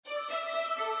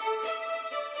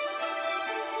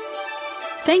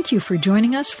Thank you for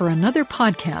joining us for another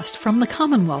podcast from the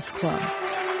Commonwealth Club.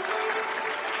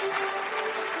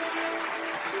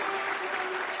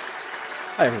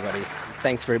 Hi, everybody.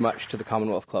 Thanks very much to the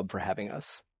Commonwealth Club for having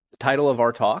us. The title of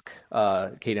our talk,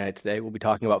 Katie and I today, will be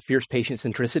talking about fierce patient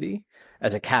centricity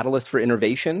as a catalyst for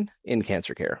innovation in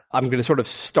cancer care. I'm going to sort of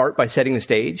start by setting the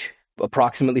stage.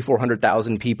 Approximately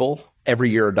 400,000 people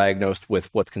every year are diagnosed with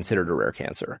what's considered a rare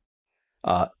cancer.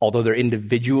 Although they're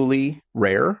individually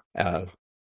rare,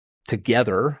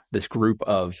 together, this group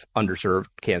of underserved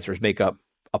cancers make up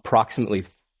approximately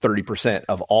 30%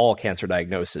 of all cancer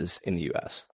diagnoses in the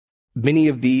U.S. Many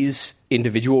of these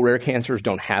individual rare cancers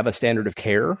don't have a standard of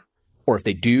care, or if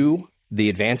they do, the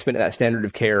advancement of that standard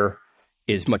of care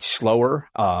is much slower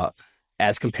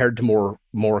as compared to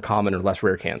more common or less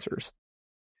rare cancers.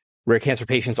 Rare cancer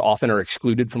patients often are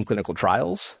excluded from clinical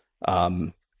trials,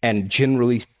 and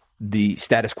generally the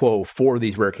status quo for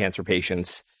these rare cancer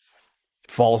patients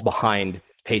falls behind the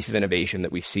pace of innovation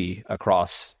that we see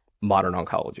across modern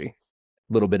oncology. A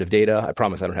little bit of data. I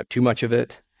promise I don't have too much of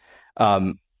it.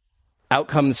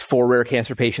 Outcomes for rare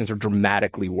cancer patients are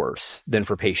dramatically worse than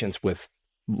for patients with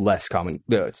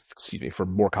for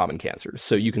more common cancers.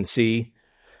 So you can see,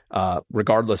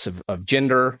 regardless of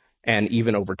gender and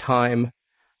even over time,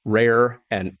 rare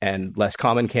and less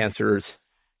common cancers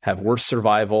have worse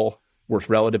survival, worse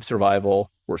relative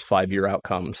survival, worse 5-year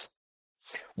outcomes.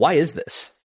 Why is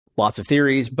this? Lots of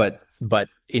theories, but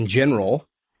in general,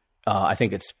 I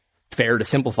think it's fair to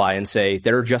simplify and say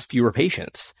there are just fewer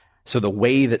patients. So the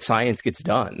way that science gets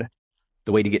done,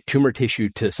 the way to get tumor tissue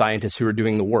to scientists who are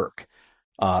doing the work,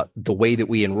 the way that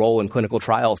we enroll in clinical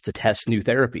trials to test new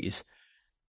therapies,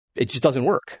 it just doesn't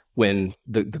work when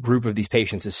the group of these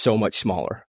patients is so much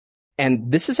smaller.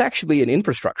 And this is actually an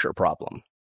infrastructure problem.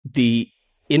 The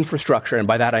infrastructure, and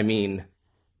by that I mean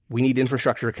we need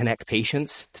infrastructure to connect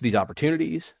patients to these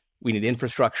opportunities. We need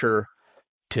infrastructure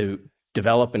to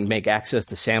develop and make access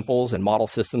to samples and model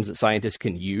systems that scientists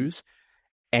can use,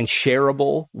 and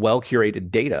shareable,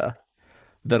 well-curated data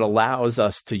that allows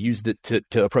us to use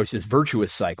to approach this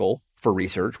virtuous cycle for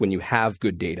research when you have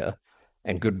good data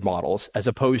and good models, as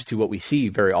opposed to what we see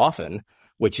very often,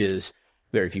 which is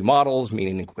very few models,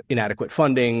 meaning inadequate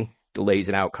funding, delays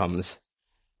in outcomes,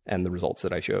 and the results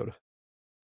that I showed.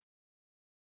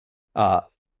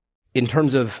 In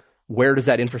terms of where does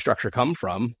that infrastructure come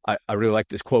from, I really like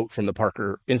this quote from the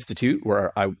Parker Institute,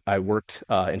 where I worked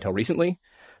until recently,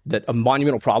 that a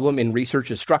monumental problem in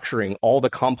research is structuring all the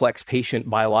complex patient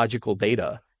biological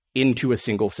data into a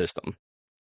single system.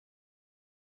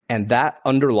 And that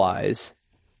underlies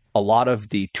a lot of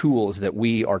the tools that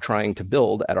we are trying to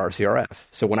build at RCRF.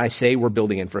 So when I say we're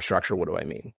building infrastructure, what do I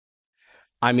mean?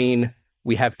 I mean,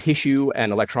 we have tissue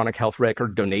and electronic health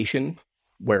record donation,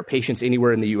 where patients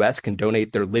anywhere in the U.S. can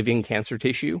donate their living cancer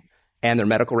tissue and their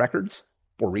medical records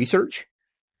for research.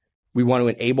 We want to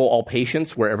enable all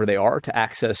patients, wherever they are, to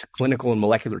access clinical and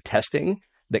molecular testing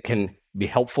that can be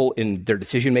helpful in their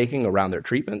decision-making around their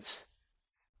treatments.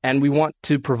 And we want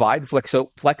to provide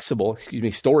flexible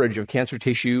storage of cancer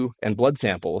tissue and blood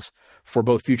samples for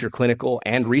both future clinical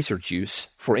and research use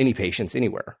for any patients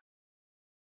anywhere.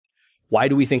 Why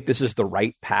do we think this is the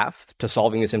right path to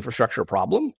solving this infrastructure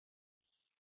problem?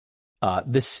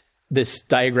 This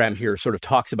diagram here sort of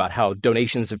talks about how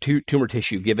donations of tumor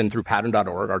tissue given through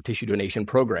Pattern.org, our tissue donation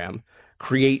program,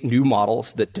 create new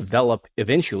models that develop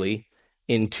eventually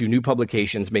into new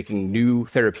publications, making new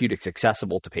therapeutics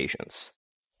accessible to patients.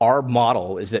 Our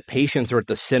model is that patients are at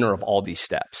the center of all these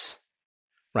steps,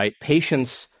 right?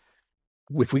 Patients,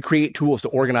 if we create tools to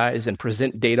organize and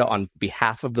present data on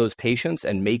behalf of those patients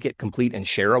and make it complete and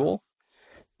shareable,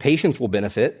 patients will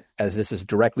benefit, as this is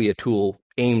directly a tool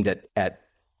aimed at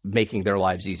making their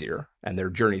lives easier and their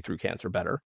journey through cancer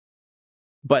better.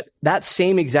 But that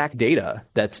same exact data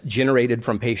that's generated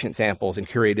from patient samples and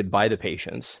curated by the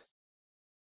patients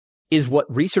is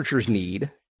what researchers need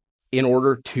in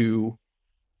order to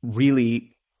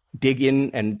really dig in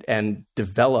and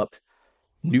develop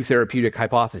new therapeutic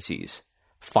hypotheses,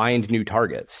 find new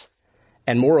targets.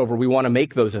 And moreover, we want to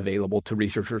make those available to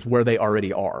researchers where they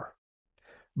already are.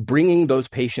 Bringing those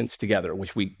patients together,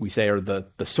 which we say are the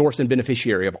source and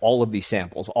beneficiary of all of these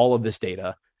samples, all of this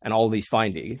data, and all of these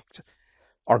findings,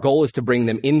 our goal is to bring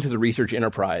them into the research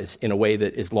enterprise in a way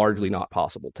that is largely not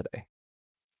possible today.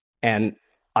 And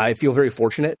I feel very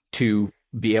fortunate to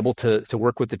be able to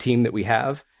work with the team that we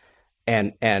have.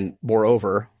 And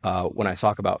moreover, when I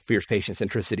talk about fierce patient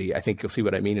centricity, I think you'll see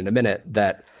what I mean in a minute,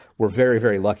 that we're very,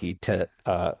 very lucky to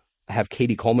have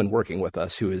Katie Coleman working with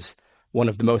us, who is one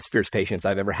of the most fierce patients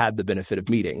I've ever had the benefit of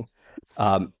meeting.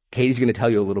 Katie's going to tell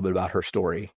you a little bit about her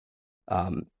story.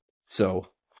 So,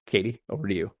 Katie, over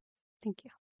to you. Thank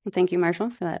you. Well, thank you, Marshall,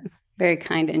 for that very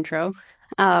kind intro.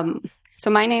 So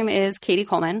my name is Katie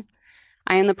Coleman.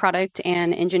 I am the product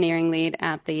and engineering lead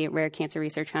at the Rare Cancer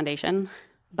Research Foundation,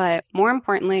 but more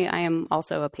importantly, I am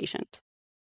also a patient.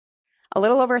 A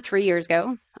little over 3 years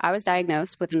ago, I was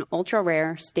diagnosed with an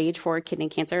ultra-rare stage 4 kidney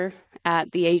cancer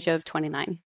at the age of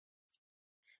 29.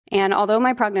 And although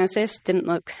my prognosis didn't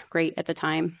look great at the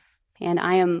time, and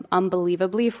I am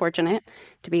unbelievably fortunate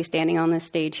to be standing on this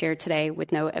stage here today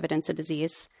with no evidence of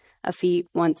disease, a feat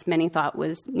once many thought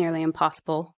was nearly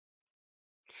impossible.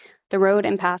 The road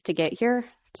and path to get here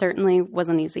certainly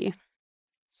wasn't easy.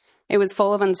 It was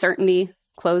full of uncertainty,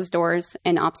 closed doors,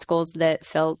 and obstacles that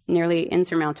felt nearly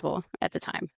insurmountable at the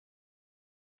time.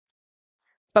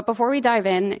 But before we dive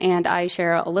in and I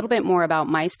share a little bit more about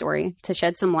my story to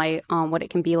shed some light on what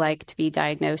it can be like to be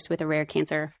diagnosed with a rare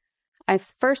cancer, I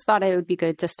first thought it would be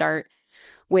good to start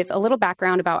with a little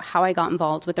background about how I got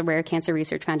involved with the Rare Cancer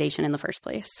Research Foundation in the first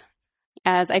place,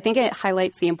 as I think it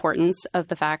highlights the importance of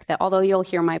the fact that although you'll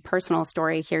hear my personal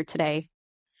story here today,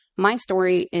 my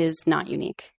story is not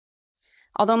unique.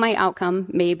 Although my outcome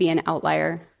may be an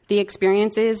outlier, the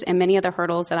experiences and many of the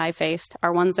hurdles that I faced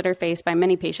are ones that are faced by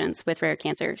many patients with rare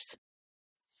cancers.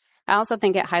 I also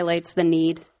think it highlights the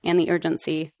need and the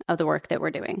urgency of the work that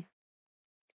we're doing.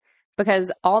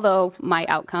 Because although my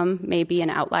outcome may be an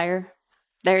outlier,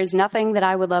 there is nothing that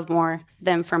I would love more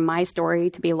than for my story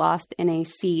to be lost in a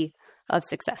sea of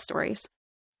success stories.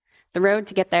 The road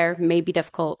to get there may be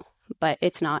difficult, but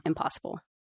it's not impossible.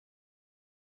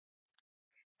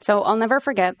 So I'll never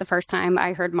forget the first time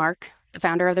I heard Mark, the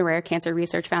founder of the Rare Cancer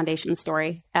Research Foundation,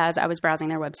 story as I was browsing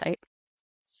their website.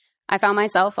 I found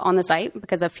myself on the site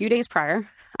because a few days prior,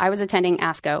 I was attending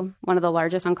ASCO, one of the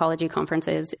largest oncology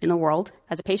conferences in the world,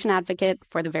 as a patient advocate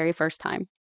for the very first time.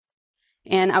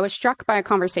 And I was struck by a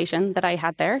conversation that I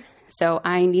had there, so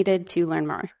I needed to learn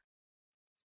more.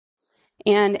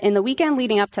 And in the weekend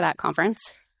leading up to that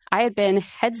conference, I had been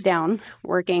heads down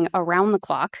working around the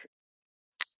clock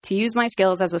to use my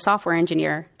skills as a software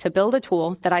engineer to build a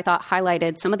tool that I thought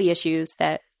highlighted some of the issues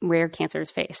that rare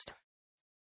cancers faced.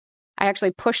 I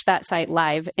actually pushed that site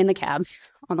live in the cab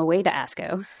on the way to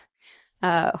ASCO,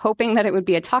 hoping that it would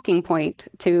be a talking point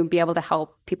to be able to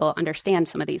help people understand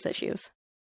some of these issues.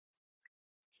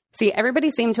 See, everybody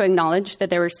seemed to acknowledge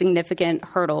that there were significant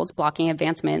hurdles blocking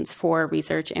advancements for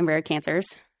research in rare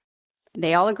cancers.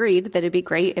 They all agreed that it'd be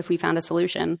great if we found a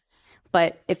solution,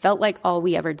 but it felt like all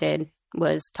we ever did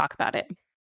was talk about it.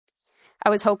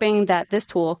 I was hoping that this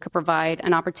tool could provide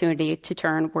an opportunity to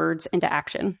turn words into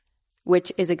action,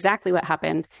 which is exactly what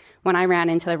happened when I ran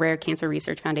into the Rare Cancer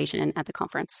Research Foundation at the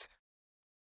conference.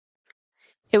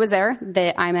 It was there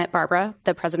that I met Barbara,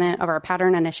 the president of our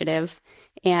Pattern Initiative,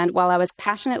 and while I was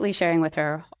passionately sharing with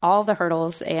her all the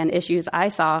hurdles and issues I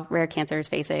saw rare cancers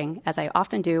facing, as I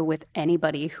often do with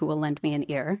anybody who will lend me an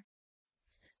ear,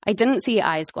 I didn't see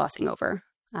eyes glossing over,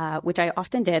 which I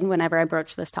often did whenever I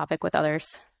broached this topic with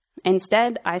others.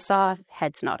 Instead, I saw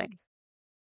heads nodding.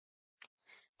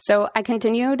 So I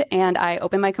continued and I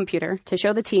opened my computer to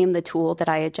show the team the tool that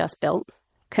I had just built,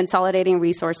 consolidating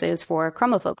resources for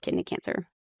chromophobe kidney cancer.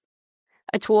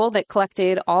 A tool that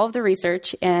collected all of the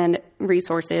research and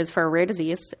resources for a rare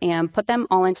disease and put them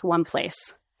all into one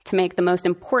place to make the most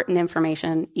important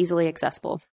information easily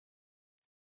accessible.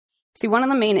 See, one of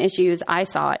the main issues I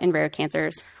saw in rare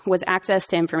cancers was access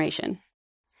to information.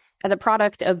 As a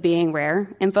product of being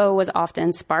rare, info was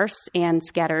often sparse and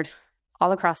scattered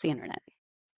all across the internet.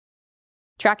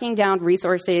 Tracking down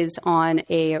resources on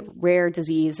a rare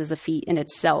disease is a feat in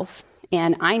itself,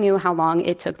 and I knew how long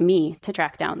it took me to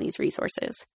track down these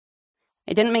resources.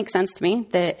 It didn't make sense to me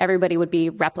that everybody would be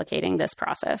replicating this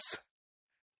process.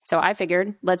 So I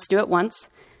figured, let's do it once,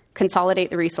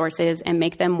 consolidate the resources, and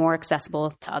make them more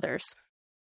accessible to others.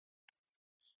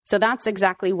 So that's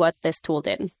exactly what this tool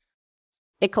did.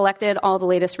 It collected all the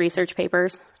latest research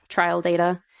papers, trial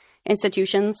data,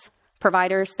 institutions,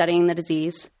 providers studying the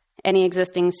disease, any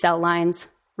existing cell lines,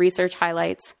 research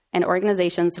highlights, and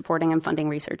organizations supporting and funding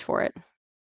research for it.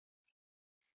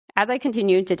 As I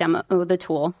continued to demo the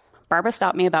tool, Barbara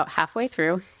stopped me about halfway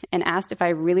through and asked if I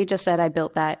really just said I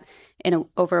built that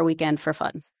over a weekend for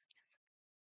fun.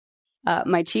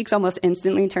 My cheeks almost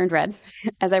instantly turned red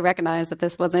as I recognized that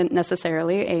this wasn't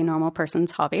necessarily a normal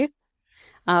person's hobby.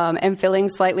 And feeling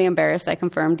slightly embarrassed, I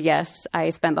confirmed, yes,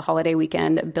 I spent the holiday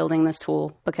weekend building this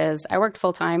tool because I worked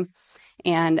full-time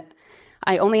and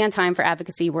I only had time for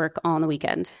advocacy work on the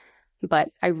weekend. But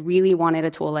I really wanted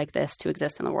a tool like this to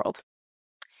exist in the world.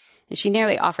 And she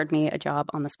nearly offered me a job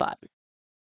on the spot.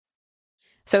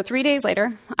 So 3 days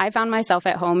later, I found myself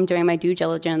at home doing my due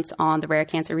diligence on the Rare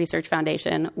Cancer Research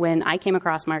Foundation when I came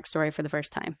across Mark's story for the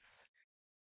first time.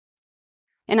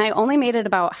 And I only made it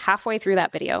about halfway through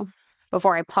that video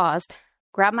before I paused,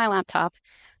 grabbed my laptop,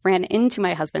 ran into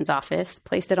my husband's office,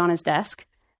 placed it on his desk,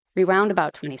 rewound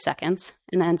about 20 seconds,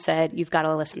 and then said, "You've got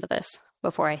to listen to this,"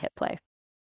 before I hit play.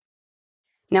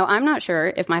 Now, I'm not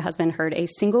sure if my husband heard a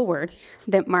single word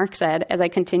that Mark said as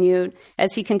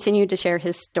he continued to share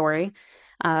his story,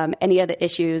 any of the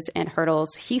issues and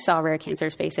hurdles he saw rare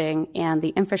cancers facing, and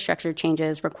the infrastructure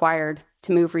changes required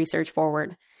to move research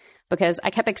forward. Because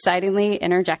I kept excitedly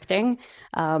interjecting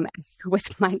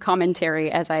with my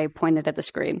commentary as I pointed at the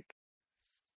screen.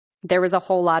 There was a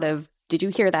whole lot of, "Did you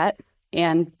hear that?"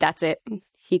 And "That's it.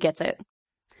 He gets it."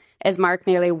 As Mark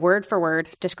nearly word for word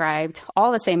described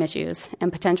all the same issues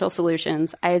and potential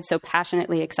solutions I had so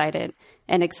passionately excited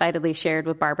and excitedly shared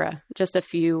with Barbara just a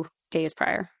few days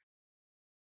prior.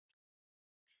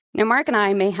 Now, Mark and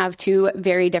I may have two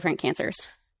very different cancers,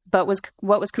 but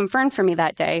what was confirmed for me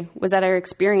that day was that our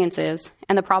experiences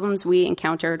and the problems we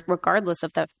encountered, regardless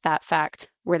of that fact,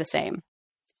 were the same.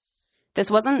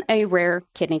 This wasn't a rare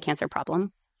kidney cancer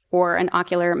problem or an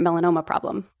ocular melanoma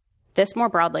problem. This, more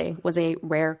broadly, was a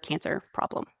rare cancer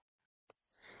problem.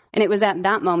 And it was at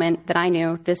that moment that I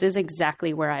knew this is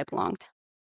exactly where I belonged.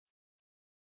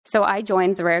 So I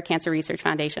joined the Rare Cancer Research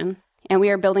Foundation, and we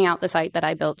are building out the site that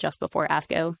I built just before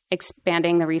ASCO,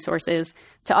 expanding the resources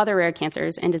to other rare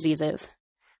cancers and diseases.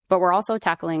 But we're also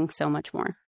tackling so much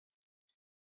more.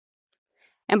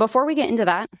 And before we get into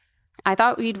that, I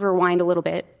thought we'd rewind a little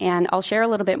bit, and I'll share a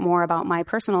little bit more about my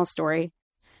personal story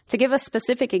to give a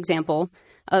specific example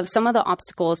of some of the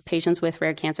obstacles patients with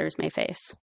rare cancers may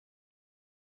face.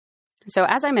 So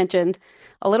as I mentioned,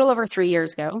 a little over 3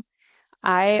 years ago,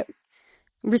 I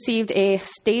received a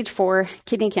stage 4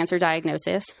 kidney cancer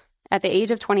diagnosis at the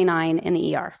age of 29 in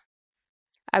the ER.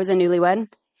 I was a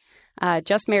newlywed,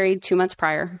 just married 2 months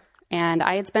prior, and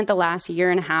I had spent the last year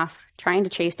and a half trying to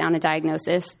chase down a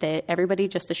diagnosis that everybody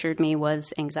just assured me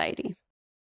was anxiety.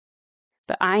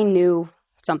 But I knew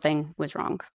something was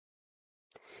wrong.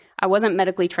 I wasn't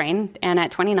medically trained, and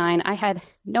at 29, I had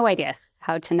no idea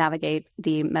how to navigate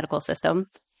the medical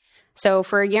system. So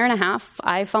for a year and a half,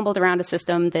 I fumbled around a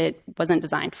system that wasn't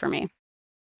designed for me.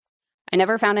 I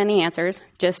never found any answers,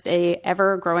 just a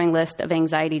ever-growing list of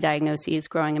anxiety diagnoses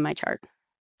growing in my chart.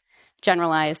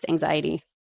 Generalized anxiety,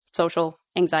 social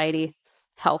anxiety,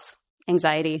 health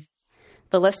anxiety.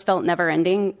 The list felt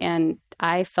never-ending, and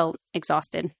I felt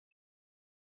exhausted.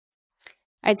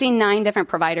 I'd seen 9 different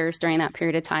providers during that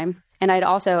period of time, and I'd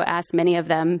also asked many of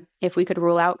them if we could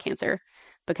rule out cancer,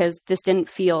 because this didn't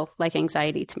feel like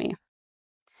anxiety to me.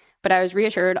 But I was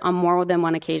reassured on more than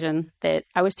one occasion that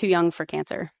I was too young for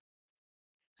cancer,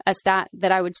 a stat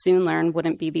that I would soon learn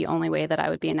wouldn't be the only way that I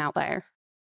would be an outlier.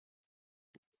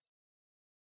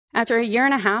 After a year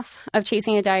and a half of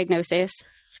chasing a diagnosis,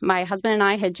 my husband and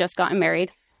I had just gotten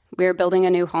married. We were building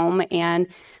a new home and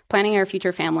planning our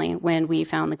future family when we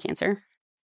found the cancer.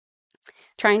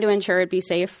 Trying to ensure it'd be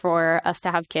safe for us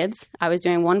to have kids, I was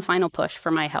doing one final push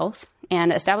for my health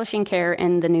and establishing care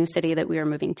in the new city that we were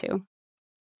moving to.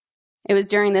 It was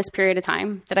during this period of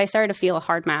time that I started to feel a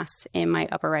hard mass in my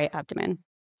upper right abdomen.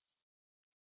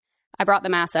 I brought the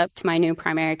mass up to my new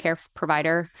primary care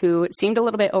provider, who seemed a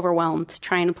little bit overwhelmed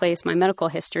trying to place my medical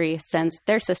history since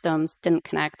their systems didn't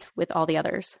connect with all the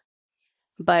others.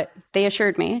 But they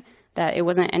assured me that it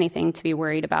wasn't anything to be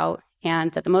worried about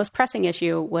and that the most pressing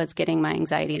issue was getting my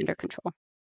anxiety under control.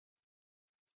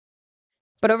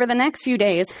 But over the next few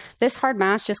days, this hard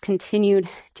mass just continued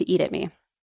to eat at me.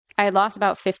 I had lost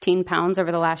about 15 pounds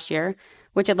over the last year,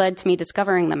 which had led to me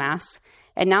discovering the mass.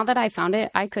 And now that I found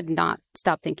it, I could not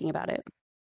stop thinking about it.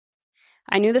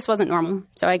 I knew this wasn't normal,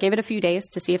 so I gave it a few days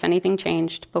to see if anything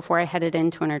changed before I headed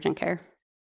into an urgent care.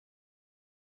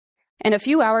 And a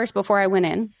few hours before I went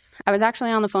in, I was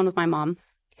actually on the phone with my mom,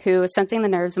 who, sensing the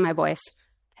nerves in my voice,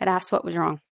 had asked what was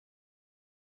wrong.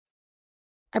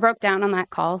 I broke down on that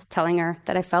call, telling her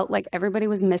that I felt like everybody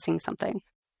was missing something,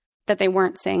 that they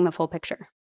weren't seeing the full picture.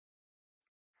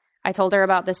 I told her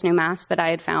about this new mass that I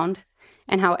had found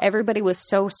and how everybody was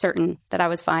so certain that I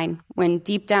was fine when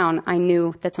deep down I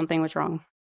knew that something was wrong.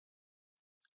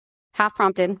 Half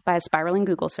prompted by a spiraling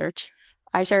Google search,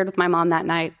 I shared with my mom that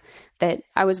night that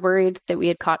I was worried that we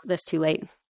had caught this too late.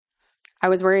 I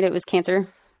was worried it was cancer,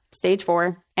 stage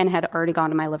 4, and had already gone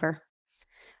to my liver.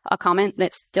 A comment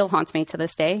that still haunts me to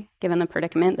this day, given the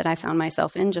predicament that I found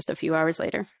myself in just a few hours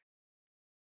later.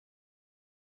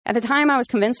 At the time, I was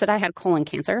convinced that I had colon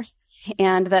cancer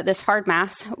and that this hard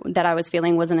mass that I was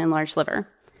feeling was an enlarged liver.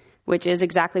 which is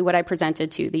exactly what I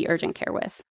presented to the urgent care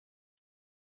with.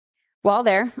 While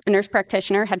there, a nurse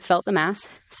practitioner had felt the mass,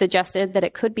 suggested that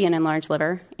it could be an enlarged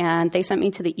liver, and they sent me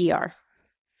to the ER.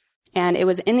 And it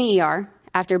was in the ER,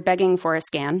 after begging for a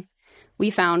scan, we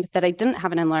found that I didn't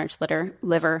have an enlarged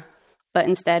liver, but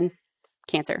instead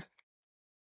cancer.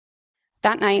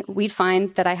 That night, we'd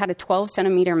find that I had a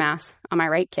 12-centimeter mass on my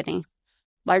right kidney,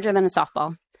 larger than a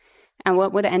softball, and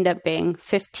what would end up being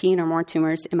 15 or more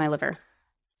tumors in my liver,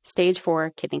 stage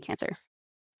 4 kidney cancer.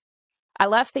 I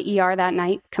left the ER that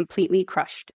night completely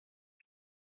crushed.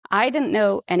 I didn't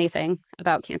know anything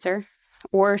about cancer,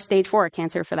 or stage 4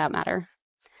 cancer for that matter.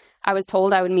 I was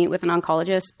told I would meet with an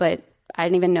oncologist, but I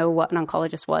didn't even know what an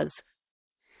oncologist was.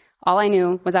 All I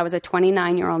knew was I was a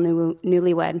 29-year-old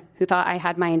newlywed who thought I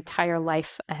had my entire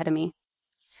life ahead of me.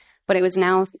 But it was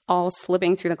now all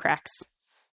slipping through the cracks,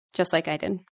 just like I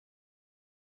did.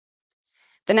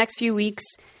 The next few weeks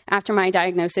after my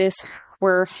diagnosis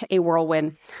were a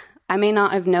whirlwind. I may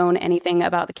not have known anything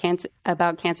about cancer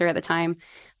at the time,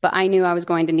 but I knew I was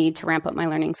going to need to ramp up my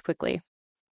learnings quickly.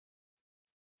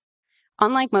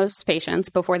 Unlike most patients,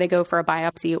 before they go for a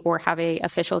biopsy or have an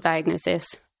official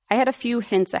diagnosis, I had a few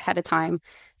hints ahead of time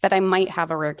that I might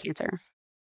have a rare cancer.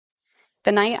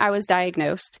 The night I was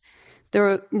diagnosed,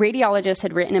 the radiologist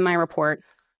had written in my report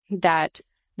that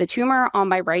the tumor on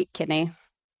my right kidney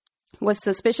was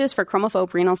suspicious for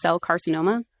chromophobe renal cell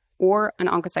carcinoma or an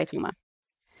oncocytoma.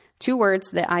 2 words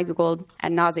that I Googled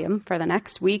ad nauseum for the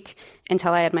next week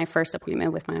until I had my first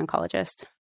appointment with my oncologist.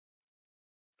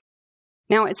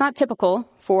 Now, it's not typical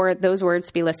for those words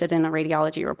to be listed in a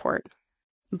radiology report,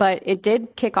 but it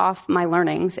did kick off my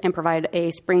learnings and provide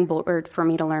a springboard for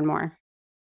me to learn more.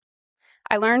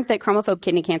 I learned that chromophobe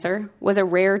kidney cancer was a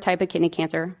rare type of kidney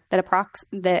cancer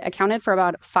that accounted for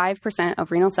about 5%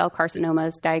 of renal cell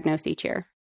carcinomas diagnosed each year.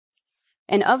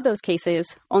 And of those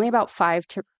cases, only about 5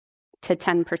 to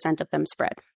 10% of them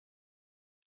spread.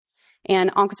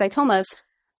 And oncocytomas,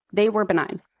 they were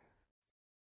benign.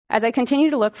 As I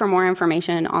continued to look for more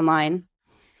information online,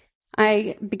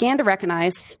 I began to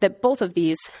recognize that both of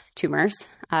these tumors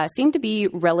seemed to be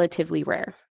relatively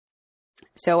rare.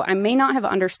 So I may not have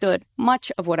understood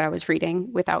much of what I was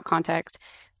reading without context,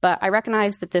 but I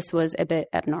recognized that this was a bit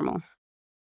abnormal.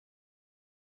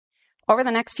 Over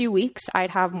the next few weeks, I'd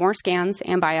have more scans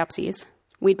and biopsies.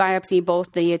 We'd biopsy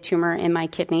both the tumor in my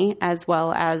kidney as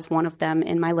well as one of them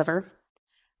in my liver.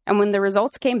 And when the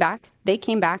results came back, they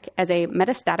came back as a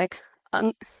metastatic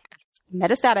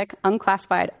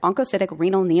unclassified oncocytic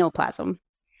renal neoplasm.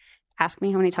 Ask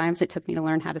me how many times it took me to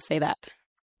learn how to say that.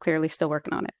 Clearly still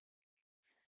working on it.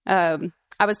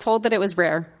 I was told that it was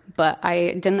rare, but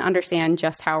I didn't understand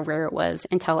just how rare it was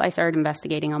until I started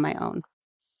investigating on my own.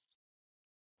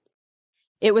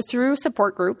 It was through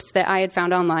support groups that I had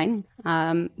found online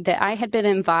that I had been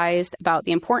advised about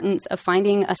the importance of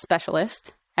finding a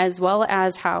specialist, as well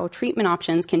as how treatment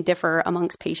options can differ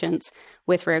amongst patients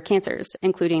with rare cancers,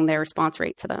 including their response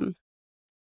rate to them.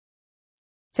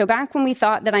 So back when we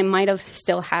thought that I might have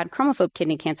still had chromophobe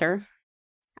kidney cancer,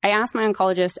 I asked my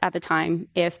oncologist at the time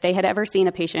if they had ever seen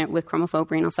a patient with chromophobe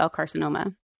renal cell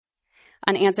carcinoma,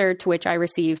 an answer to which I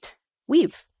received,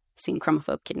 "We've seen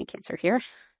chromophobe kidney cancer here."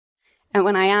 And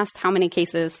when I asked how many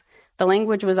cases, the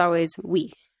language was always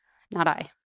we, not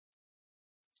I.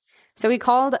 So he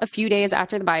called a few days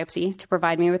after the biopsy to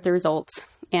provide me with the results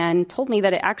and told me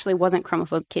that it actually wasn't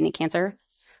chromophobe kidney cancer,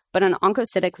 but an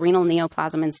oncocytic renal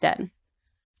neoplasm instead.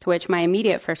 To which my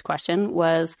immediate first question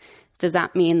was, does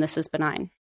that mean this is benign?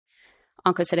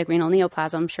 Oncocytic renal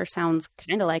neoplasm sure sounds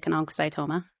kind of like an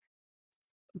oncocytoma.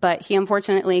 But he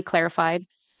unfortunately clarified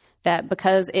that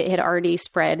because it had already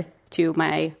spread to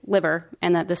my liver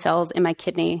and that the cells in my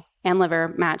kidney and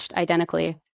liver matched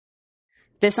identically,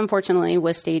 this unfortunately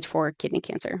was stage 4 kidney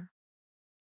cancer.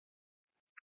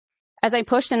 As I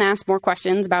pushed and asked more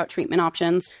questions about treatment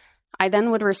options, I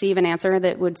then would receive an answer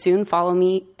that would soon follow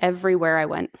me everywhere I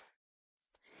went.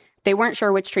 They weren't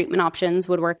sure which treatment options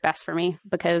would work best for me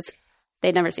because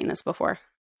they'd never seen this before.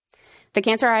 The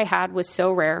cancer I had was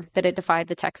so rare that it defied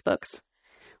the textbooks,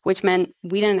 which meant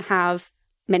we didn't have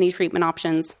many treatment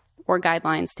options or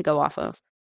guidelines to go off of.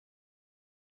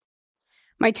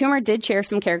 My tumor did share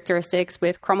some characteristics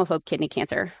with chromophobe kidney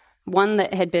cancer, one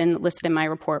that had been listed in my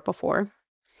report before.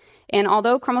 And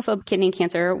although chromophobe kidney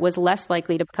cancer was less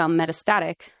likely to become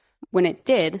metastatic, when it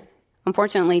did,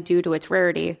 unfortunately due to its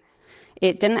rarity,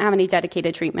 it didn't have any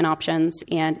dedicated treatment options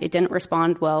and it didn't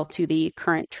respond well to the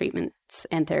current treatments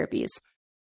and therapies.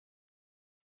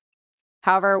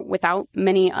 However, without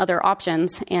many other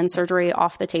options and surgery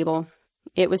off the table,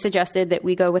 it was suggested that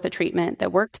we go with a treatment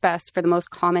that worked best for the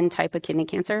most common type of kidney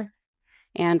cancer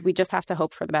and we just have to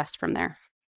hope for the best from there.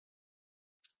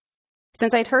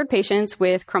 Since I'd heard patients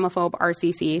with chromophobe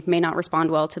RCC may not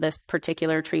respond well to this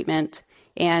particular treatment,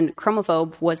 and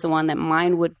chromophobe was the one that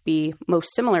mine would be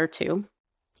most similar to,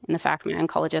 and the fact my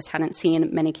oncologist hadn't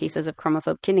seen many cases of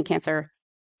chromophobe kidney cancer,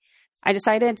 I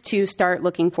decided to start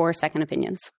looking for second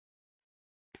opinions,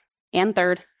 and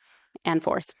third, and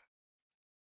fourth.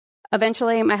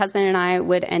 Eventually, my husband and I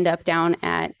would end up down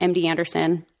at MD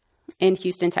Anderson in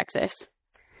Houston, Texas.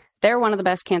 They're one of the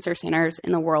best cancer centers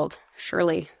in the world.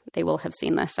 Surely they will have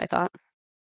seen this, I thought.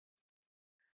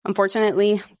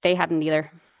 Unfortunately, they hadn't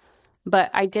either. But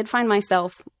I did find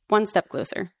myself one step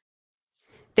closer.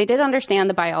 They did understand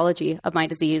the biology of my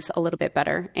disease a little bit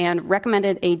better and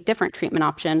recommended a different treatment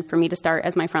option for me to start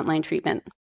as my frontline treatment,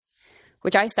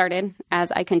 which I started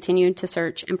as I continued to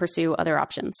search and pursue other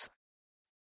options.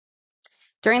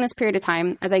 During this period of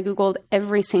time, as I Googled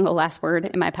every single last word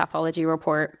in my pathology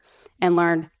report and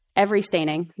learned every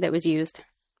staining that was used,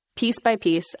 piece by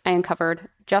piece, I uncovered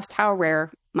just how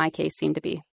rare my case seemed to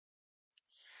be.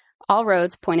 All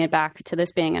roads pointed back to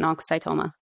this being an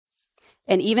oncocytoma.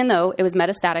 And even though it was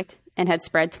metastatic and had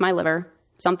spread to my liver,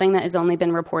 something that has only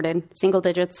been reported single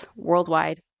digits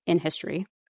worldwide in history,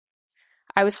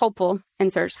 I was hopeful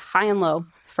and searched high and low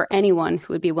for anyone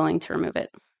who would be willing to remove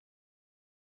it.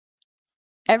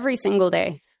 Every single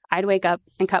day, I'd wake up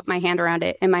and cup my hand around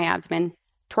it in my abdomen,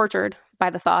 tortured by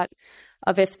the thought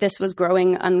of if this was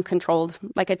growing uncontrolled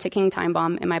like a ticking time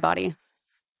bomb in my body.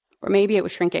 Or maybe it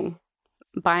was shrinking,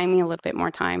 buying me a little bit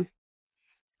more time.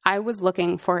 I was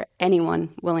looking for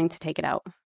anyone willing to take it out.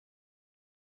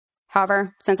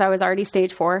 However, since I was already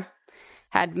stage 4,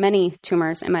 had many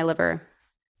tumors in my liver,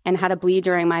 and had a bleed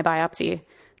during my biopsy,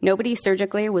 nobody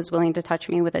surgically was willing to touch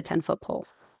me with a 10-foot pole.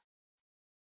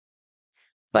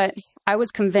 But I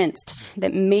was convinced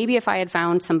that maybe if I had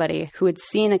found somebody who had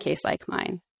seen a case like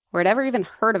mine, or had ever even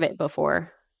heard of it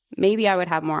before, maybe I would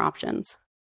have more options.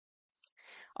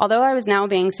 Although I was now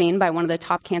being seen by one of the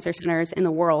top cancer centers in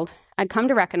the world, I'd come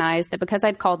to recognize that because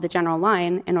I'd called the general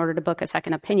line in order to book a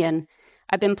second opinion,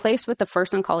 I'd been placed with the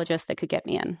first oncologist that could get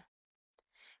me in.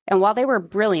 And while they were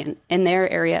brilliant in their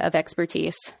area of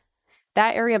expertise,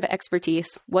 that area of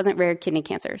expertise wasn't rare kidney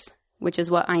cancers, which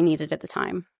is what I needed at the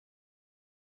time.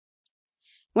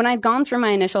 When I'd gone through my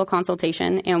initial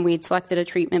consultation and we'd selected a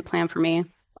treatment plan for me,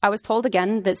 I was told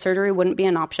again that surgery wouldn't be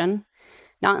an option,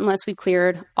 not unless we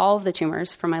cleared all of the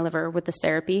tumors from my liver with this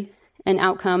therapy, an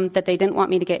outcome that they didn't want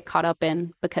me to get caught up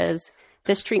in because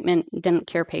this treatment didn't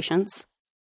cure patients.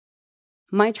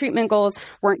 My treatment goals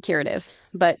weren't curative,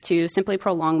 but to simply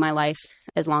prolong my life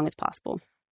as long as possible.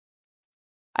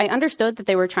 I understood that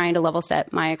they were trying to level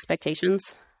set my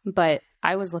expectations, but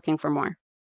I was looking for more.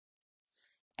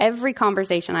 Every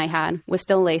conversation I had was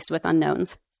still laced with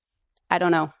unknowns. I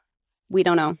don't know. We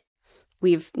don't know.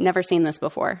 We've never seen this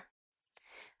before.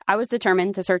 I was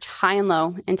determined to search high and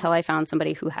low until I found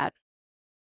somebody who had.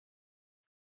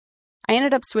 I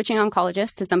ended up switching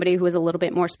oncologists to somebody who was a little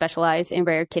bit more specialized in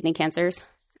rare kidney cancers,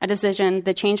 a decision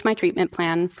that changed my treatment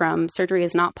plan from surgery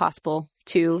is not possible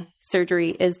to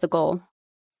surgery is the goal.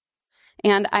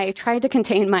 And I tried to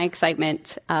contain my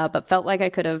excitement, but felt like I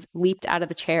could have leaped out of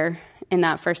the chair in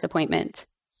that first appointment.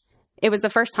 It was the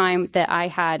first time that I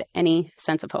had any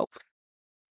sense of hope.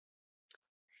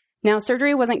 Now,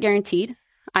 surgery wasn't guaranteed.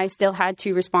 I still had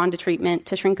to respond to treatment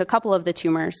to shrink a couple of the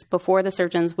tumors before the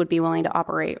surgeons would be willing to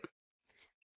operate.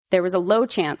 There was a low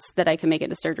chance that I could make it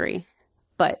to surgery,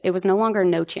 but it was no longer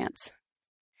no chance.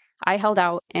 I held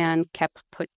out hope and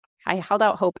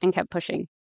kept pushing.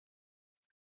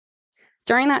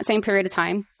 During that same period of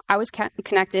time, I was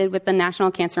connected with the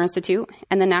National Cancer Institute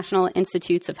and the National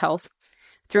Institutes of Health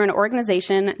through an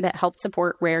organization that helped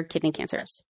support rare kidney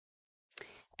cancers.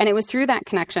 And it was through that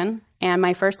connection and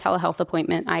my first telehealth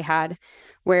appointment I had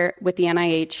with the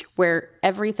NIH where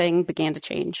everything began to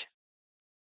change.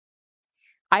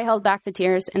 I held back the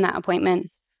tears in that appointment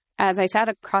as I sat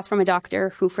across from a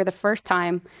doctor who for the first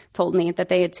time told me that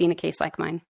they had seen a case like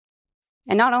mine.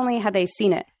 And not only had they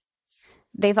seen it,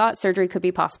 they thought surgery could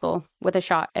be possible with a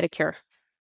shot at a cure.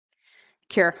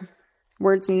 Cure.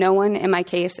 Words no one in my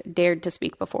case dared to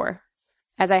speak before,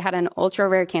 as I had an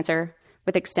ultra-rare cancer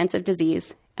with extensive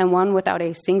disease and one without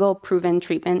a single proven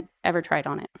treatment ever tried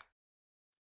on it.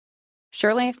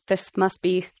 Surely this must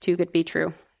be too good to be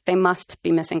true. They must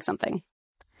be missing something.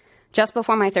 Just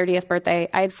before my 30th birthday,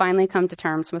 I had finally come to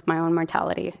terms with my own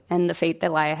mortality and the fate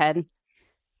that lie ahead.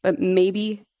 But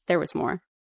maybe there was more.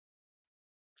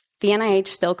 The NIH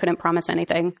still couldn't promise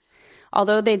anything.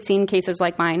 Although they'd seen cases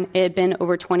like mine, it had been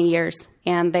over 20 years,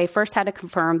 and they first had to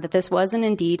confirm that this wasn't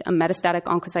indeed a metastatic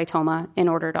oncocytoma in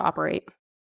order to operate.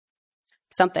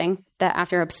 something that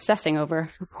after obsessing over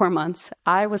for 4 months,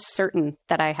 I was certain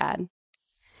that I had.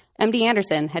 MD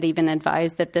Anderson had even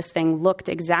advised that this thing looked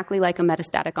exactly like a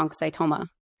metastatic oncocytoma.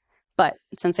 But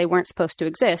since they weren't supposed to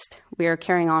exist, we are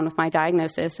carrying on with my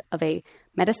diagnosis of a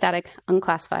metastatic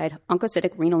unclassified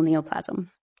oncocytic renal neoplasm,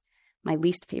 my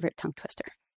least favorite tongue twister.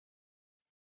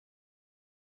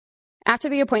 After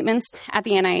the appointments at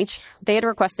the NIH, they had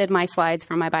requested my slides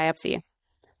from my biopsy,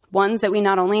 ones that we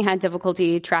not only had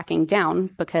difficulty tracking down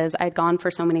because I'd gone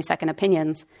for so many second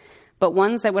opinions, but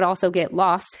ones that would also get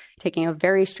lost, taking a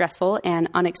very stressful and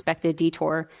unexpected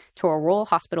detour to a rural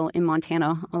hospital in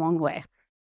Montana along the way.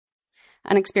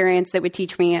 An experience that would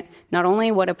teach me not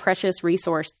only what a precious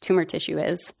resource tumor tissue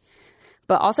is,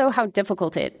 but also how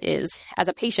difficult it is as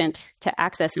a patient to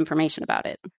access information about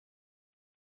it.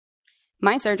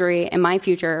 My surgery and my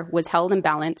future was held in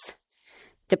balance,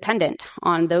 dependent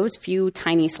on those few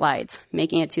tiny slides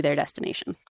making it to their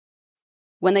destination.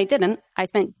 When they didn't, I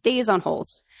spent days on hold,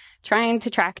 trying to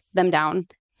track them down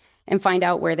and find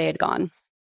out where they had gone,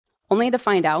 only to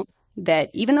find out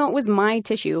that even though it was my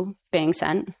tissue being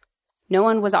sent, no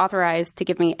one was authorized to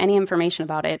give me any information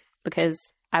about it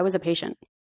because I was a patient.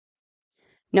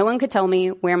 No one could tell me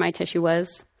where my tissue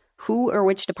was, who or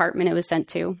which department it was sent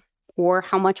to, or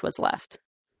how much was left.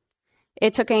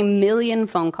 It took a million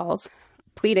phone calls,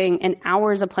 pleading and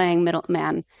hours of playing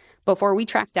middleman before we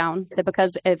tracked down that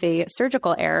because of a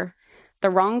surgical error, the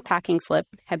wrong packing slip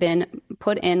had been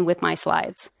put in with my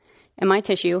slides, and my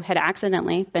tissue had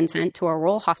accidentally been sent to a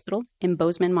rural hospital in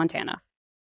Bozeman, Montana.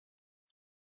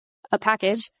 A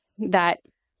package that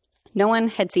no one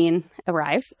had seen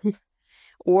arrive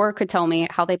or could tell me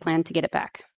how they planned to get it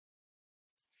back.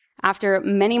 After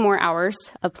many more hours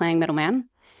of playing middleman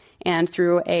and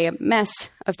through a mess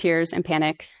of tears and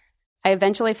panic, I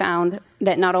eventually found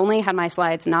that not only had my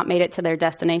slides not made it to their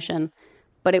destination,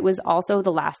 but it was also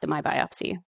the last of my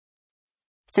biopsy.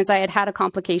 Since I had had a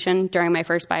complication during my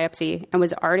first biopsy and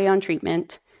was already on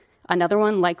treatment, another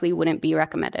one likely wouldn't be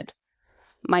recommended.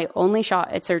 My only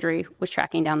shot at surgery was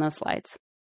tracking down those slides.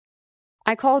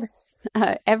 I called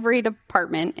every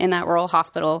department in that rural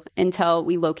hospital until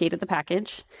we located the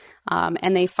package,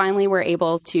 and they finally were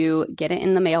able to get it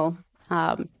in the mail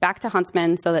back to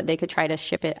Huntsman so that they could try to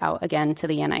ship it out again to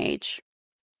the NIH.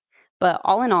 But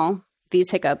all in all, these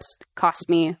hiccups cost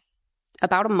me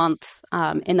about a month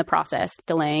in the process,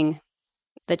 delaying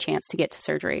the chance to get to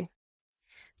surgery.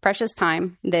 Precious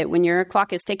time that when your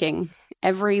clock is ticking,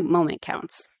 every moment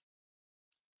counts.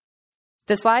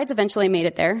 The slides eventually made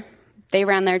it there. They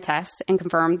ran their tests and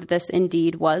confirmed that this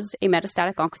indeed was a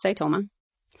metastatic oncocytoma.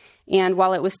 And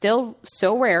while it was still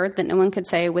so rare that no one could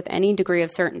say with any degree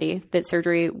of certainty that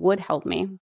surgery would help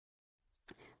me,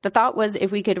 the thought was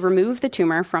if we could remove the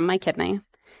tumor from my kidney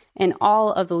and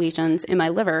all of the lesions in my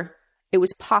liver, it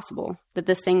was possible that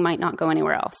this thing might not go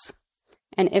anywhere else.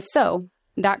 And if so,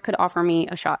 that could offer me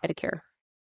a shot at a cure.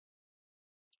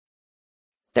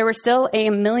 There were still a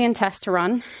million tests to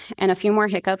run and a few more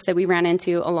hiccups that we ran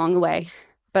into along the way.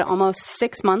 But almost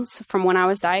 6 months from when I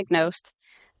was diagnosed,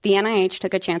 the NIH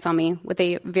took a chance on me with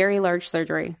a very large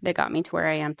surgery that got me to where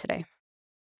I am today.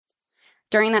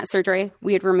 During that surgery,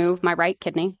 we had removed my right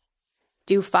kidney,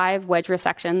 do 5 wedge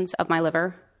resections of my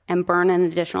liver, and burn an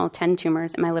additional 10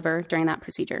 tumors in my liver during that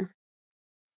procedure.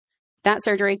 That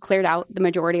surgery cleared out the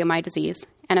majority of my disease,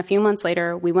 and a few months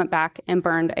later, we went back and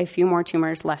burned a few more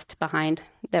tumors left behind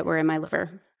that were in my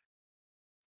liver.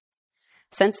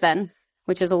 Since then,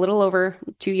 which is a little over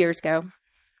 2 years ago,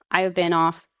 I have been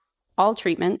off all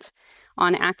treatment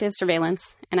on active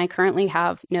surveillance, and I currently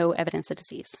have no evidence of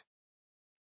disease.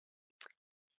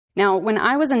 Now, when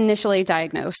I was initially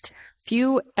diagnosed,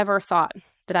 few ever thought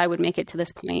that I would make it to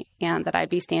this point and that I'd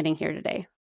be standing here today.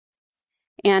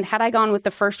 And had I gone with the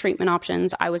first treatment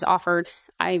options I was offered,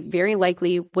 I very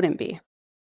likely wouldn't be.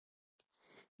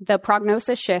 The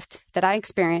prognosis shift that I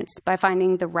experienced by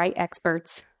finding the right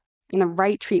experts and the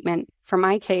right treatment for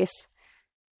my case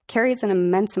carries an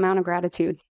immense amount of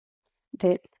gratitude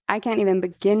that I can't even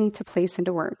begin to place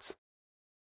into words.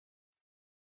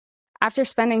 After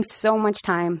spending so much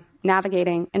time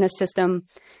navigating in a system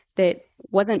that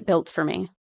wasn't built for me,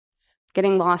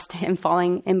 getting lost and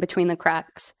falling in between the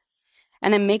cracks,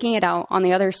 and then making it out on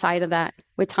the other side of that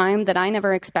with time that I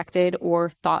never expected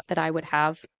or thought that I would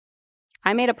have,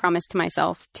 I made a promise to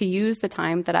myself to use the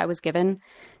time that I was given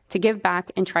to give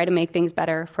back and try to make things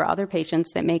better for other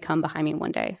patients that may come behind me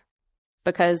one day,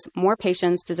 because more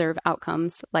patients deserve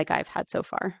outcomes like I've had so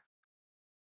far.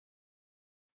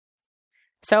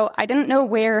 So I didn't know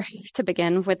where to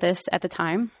begin with this at the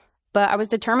time, but I was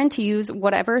determined to use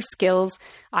whatever skills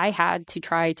I had to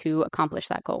try to accomplish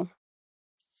that goal.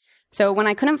 So when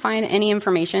I couldn't find any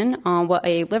information on what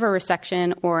a liver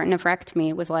resection or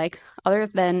nephrectomy was like, other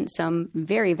than some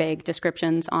very vague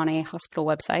descriptions on a hospital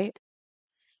website,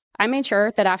 I made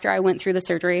sure that after I went through the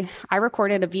surgery, I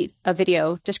recorded a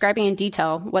video describing in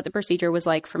detail what the procedure was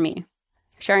like for me,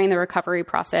 sharing the recovery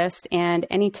process and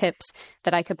any tips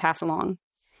that I could pass along,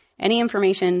 any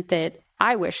information that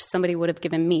I wish somebody would have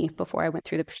given me before I went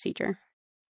through the procedure.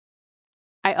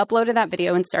 I uploaded that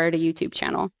video and started a YouTube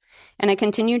channel, and I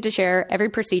continued to share every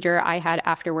procedure I had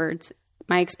afterwards,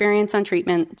 my experience on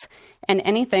treatments, and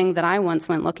anything that I once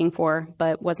went looking for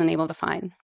but wasn't able to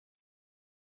find.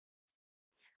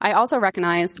 I also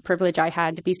recognized the privilege I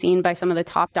had to be seen by some of the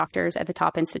top doctors at the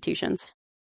top institutions.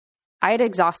 I had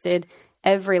exhausted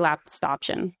every last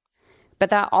option,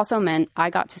 but that also meant I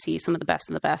got to see some of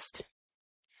the best.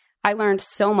 I learned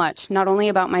so much, not only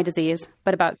about my disease,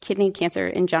 but about kidney cancer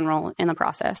in general in the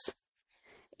process.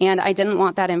 And I didn't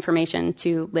want that information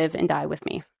to live and die with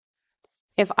me.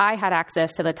 If I had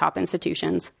access to the top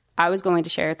institutions, I was going to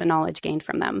share the knowledge gained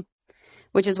from them,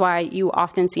 which is why you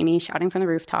often see me shouting from the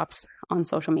rooftops on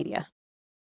social media.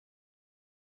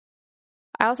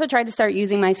 I also tried to start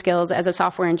using my skills as a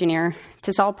software engineer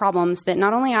to solve problems that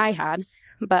not only I had,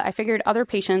 but I figured other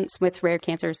patients with rare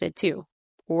cancers did too,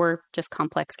 or just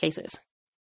complex cases.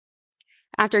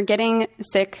 After getting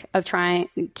sick of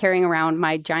carrying around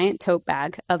my giant tote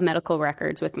bag of medical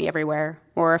records with me everywhere,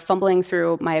 or fumbling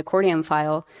through my accordion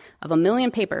file of 1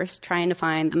 million papers trying to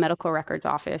find the medical records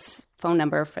office phone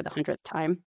number for the 100th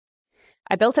time,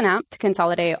 I built an app to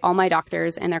consolidate all my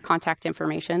doctors and their contact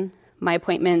information, my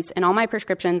appointments, and all my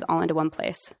prescriptions all into one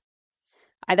place.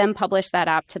 I then published that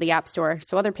app to the App Store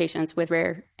so other patients with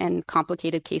rare and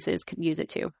complicated cases could use it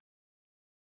too.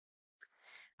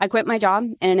 I quit my job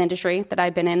in an industry that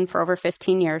I'd been in for over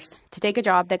 15 years to take a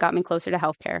job that got me closer to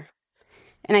healthcare.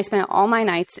 And I spent all my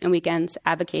nights and weekends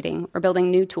advocating or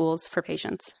building new tools for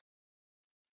patients.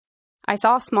 I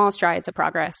saw small strides of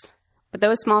progress, but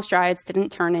those small strides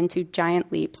didn't turn into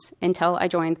giant leaps until I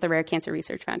joined the Rare Cancer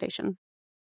Research Foundation,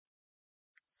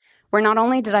 where not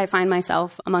only did I find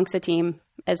myself amongst a team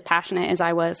as passionate as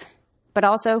I was, but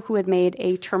also who had made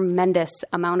a tremendous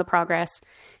amount of progress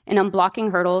in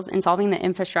unblocking hurdles and solving the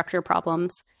infrastructure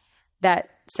problems that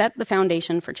set the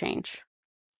foundation for change,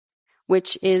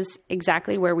 which is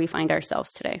exactly where we find ourselves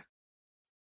today.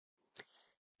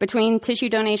 Between tissue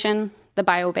donation, the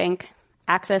biobank,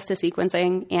 access to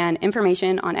sequencing, and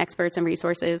information on experts and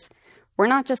resources, we're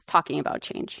not just talking about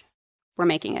change, we're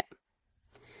making it.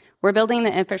 We're building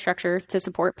the infrastructure to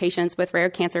support patients with rare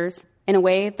cancers in a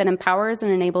way that empowers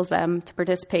and enables them to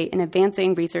participate in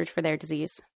advancing research for their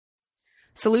disease.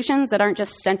 Solutions that aren't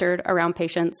just centered around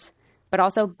patients, but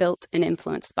also built and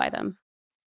influenced by them.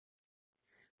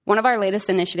 One of our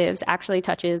latest initiatives actually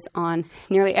touches on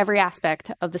nearly every aspect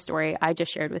of the story I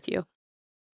just shared with you.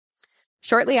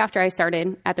 Shortly after I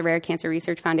started at the Rare Cancer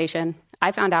Research Foundation,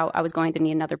 I found out I was going to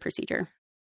need another procedure.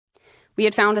 We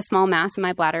had found a small mass in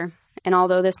my bladder, and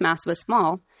although this mass was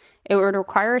small, it would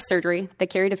require a surgery that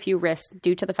carried a few risks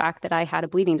due to the fact that I had a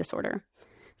bleeding disorder,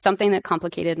 something that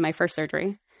complicated my first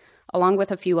surgery, along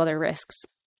with a few other risks.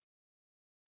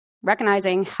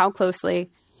 Recognizing how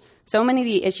closely so many of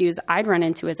the issues I'd run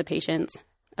into as a patient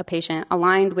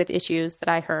aligned with issues that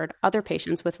I heard other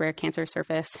patients with rare cancer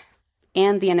surface,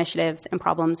 and the initiatives and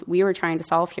problems we were trying to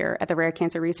solve here at the Rare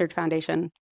Cancer Research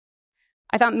Foundation,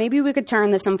 I thought maybe we could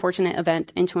turn this unfortunate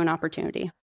event into an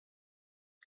opportunity.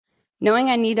 Knowing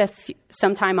I need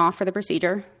some time off for the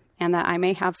procedure, and that I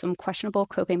may have some questionable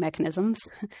coping mechanisms,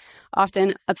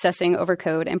 often obsessing over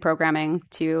code and programming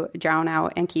to drown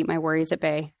out and keep my worries at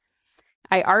bay,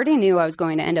 I already knew I was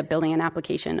going to end up building an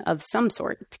application of some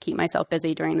sort to keep myself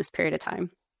busy during this period of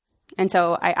time. And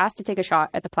so I asked to take a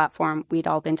shot at the platform we'd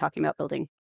all been talking about building.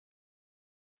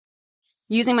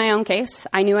 Using my own case,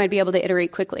 I knew I'd be able to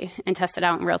iterate quickly and test it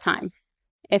out in real time.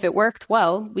 If it worked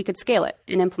well, we could scale it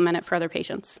and implement it for other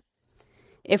patients.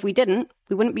 If we didn't,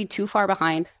 we wouldn't be too far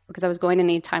behind because I was going to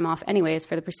need time off anyways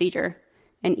for the procedure.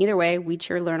 And either way, we'd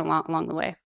sure learn a lot along the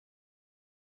way.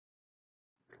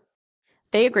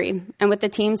 They agreed, and with the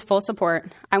team's full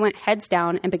support, I went heads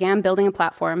down and began building a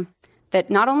platform that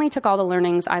not only took all the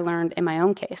learnings I learned in my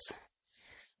own case,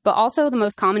 but also the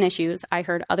most common issues I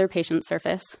heard other patients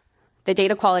surface, the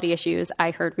data quality issues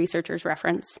I heard researchers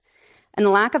reference, and the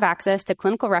lack of access to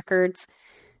clinical records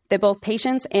that both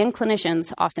patients and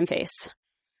clinicians often face.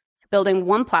 Building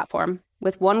one platform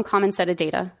with one common set of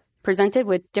data presented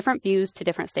with different views to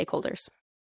different stakeholders.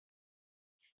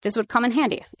 This would come in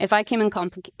handy if I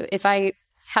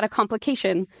had a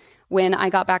complication when I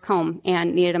got back home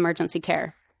and needed emergency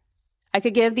care. I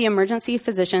could give the emergency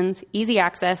physicians easy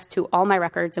access to all my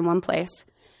records in one place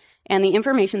and the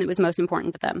information that was most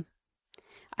important to them.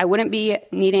 I wouldn't be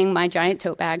needing my giant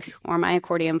tote bag or my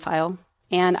accordion file,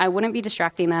 and I wouldn't be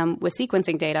distracting them with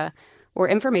sequencing data or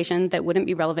information that wouldn't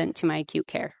be relevant to my acute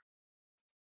care.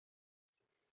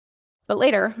 But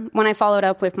later, when I followed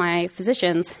up with my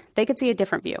physicians, they could see a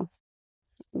different view.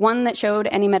 One that showed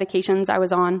any medications I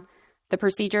was on, the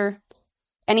procedure,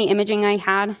 any imaging I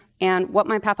had, and what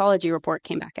my pathology report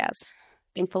came back as.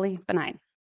 Thankfully, benign.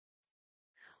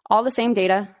 All the same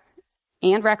data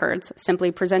and records,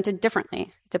 simply presented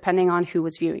differently depending on who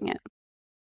was viewing it.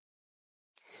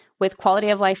 With quality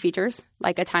of life features,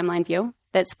 like a timeline view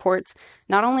that supports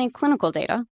not only clinical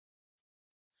data,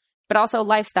 but also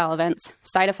lifestyle events,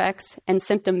 side effects, and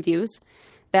symptom views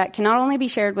that can not only be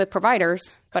shared with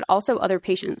providers, but also other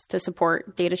patients to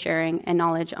support data sharing and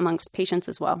knowledge amongst patients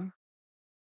as well.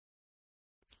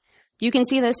 You can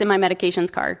see this in my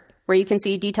medications card, where you can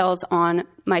see details on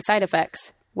my side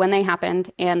effects, when they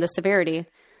happened, and the severity,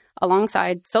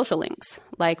 alongside social links,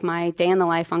 like my day in the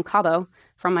life on Cabo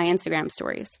from my Instagram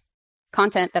stories,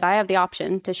 content that I have the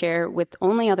option to share with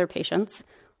only other patients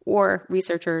or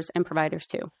researchers and providers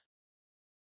too.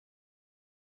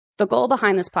 The goal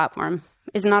behind this platform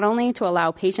is not only to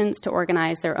allow patients to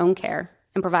organize their own care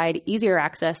and provide easier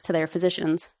access to their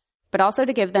physicians, but also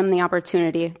to give them the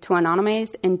opportunity to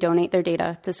anonymize and donate their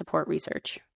data to support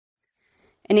research,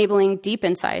 enabling deep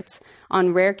insights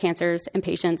on rare cancers and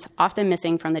patients often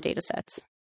missing from the datasets.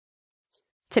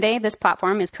 Today, this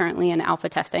platform is currently in alpha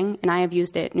testing, and I have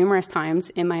used it numerous times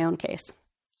in my own case.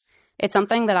 It's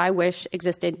something that I wish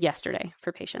existed yesterday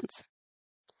for patients.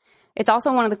 It's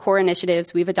also one of the core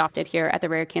initiatives we've adopted here at the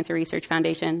Rare Cancer Research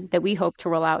Foundation that we hope to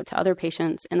roll out to other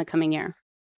patients in the coming year.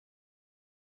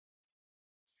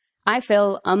 I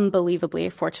feel unbelievably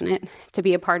fortunate to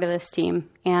be a part of this team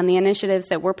and the initiatives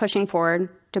that we're pushing forward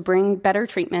to bring better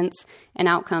treatments and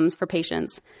outcomes for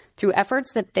patients through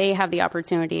efforts that they have the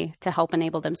opportunity to help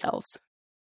enable themselves.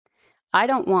 I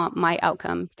don't want my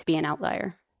outcome to be an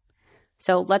outlier.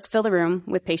 So let's fill the room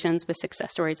with patients with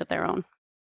success stories of their own.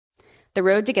 The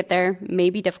road to get there may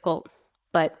be difficult,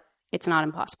 but it's not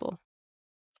impossible.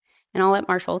 And I'll let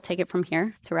Marshall take it from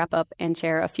here to wrap up and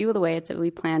share a few of the ways that we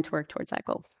plan to work towards that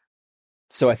goal.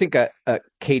 So I think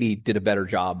Katie did a better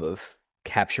job of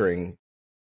capturing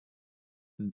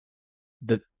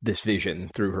this vision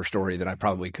through her story than I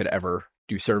probably could ever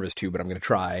do service to, but I'm going to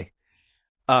try.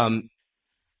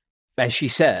 As she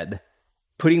said,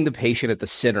 putting the patient at the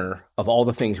center of all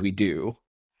the things we do,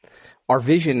 our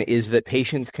vision is that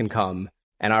patients can come,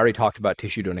 and I already talked about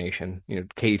tissue donation.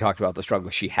 Katie talked about the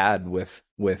struggle she had with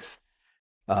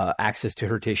access to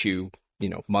her tissue,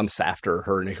 months after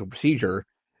her initial procedure.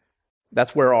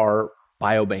 That's where our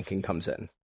biobanking comes in,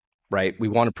 right? We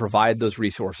want to provide those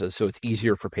resources so it's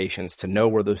easier for patients to know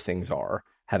where those things are,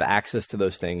 have access to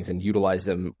those things, and utilize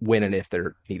them when and if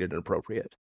they're needed and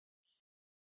appropriate.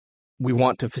 We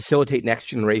want to facilitate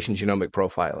next-generation genomic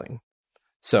profiling.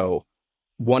 So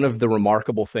one of the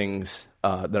remarkable things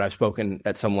that I've spoken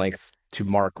at some length to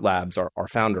Mark Labs, our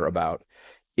founder, about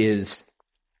is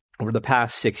over the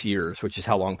past 6 years, which is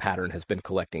how long Pattern has been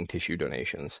collecting tissue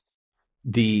donations,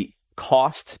 the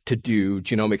cost to do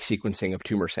genomic sequencing of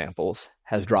tumor samples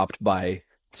has dropped by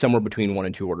somewhere between 1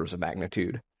 and 2 orders of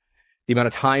magnitude. The amount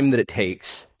of time that it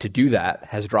takes to do that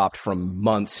has dropped from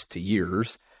months to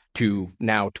years to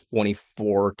now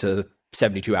 24 to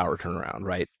 72 hour turnaround,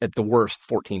 right? At the worst,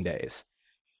 14 days.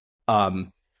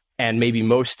 And maybe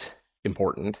most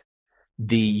important,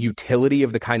 the utility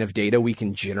of the kind of data we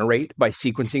can generate by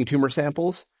sequencing tumor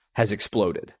samples has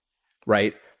exploded,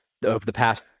 right? Over the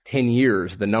past 10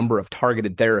 years, the number of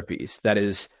targeted therapies, that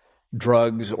is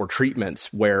drugs or treatments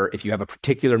where if you have a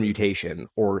particular mutation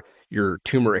or your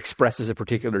tumor expresses a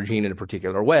particular gene in a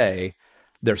particular way,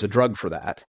 there's a drug for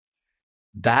that.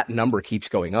 That number keeps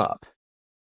going up.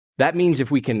 That means if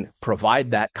we can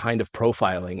provide that kind of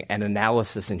profiling and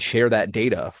analysis and share that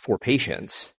data for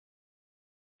patients,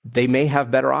 they may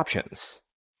have better options,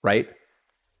 right?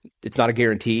 It's not a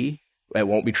guarantee. It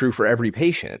won't be true for every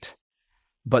patient.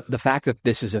 But the fact that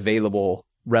this is available,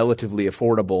 relatively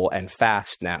affordable and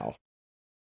fast now,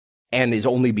 and is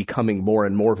only becoming more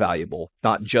and more valuable,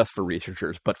 not just for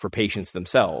researchers, but for patients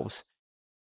themselves,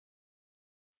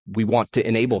 we want to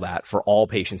enable that for all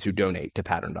patients who donate to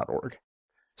pattern.org.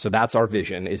 So that's our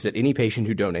vision, is that any patient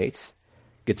who donates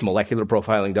gets molecular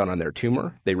profiling done on their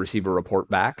tumor. They receive a report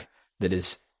back that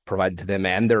is provided to them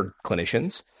and their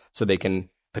clinicians so they can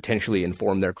potentially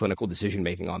inform their clinical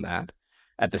decision-making on that.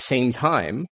 At the same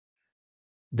time,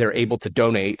 they're able to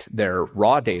donate their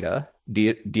raw data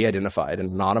de-identified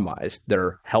and anonymized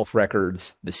their health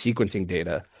records, the sequencing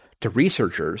data, to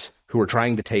researchers who are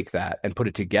trying to take that and put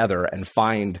it together and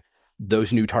find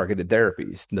those new targeted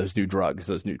therapies, those new drugs,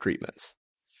 those new treatments.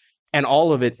 And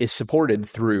all of it is supported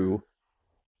through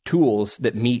tools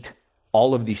that meet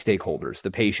all of these stakeholders,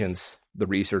 the patients, the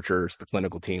researchers, the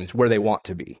clinical teams, where they want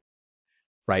to be,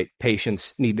 right?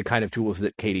 Patients need the kind of tools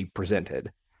that Katie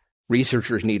presented.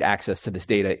 Researchers need access to this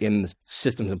data in the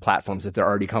systems and platforms that they're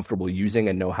already comfortable using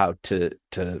and know how to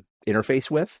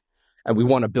interface with. And we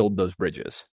want to build those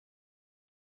bridges.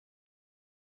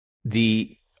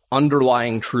 The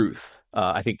underlying truth,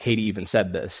 I think Katie even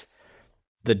said this,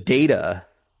 the data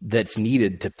that's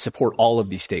needed to support all of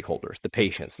these stakeholders, the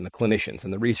patients and the clinicians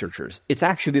and the researchers, it's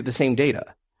actually the same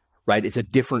data, right? It's a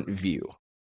different view.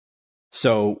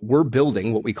 So we're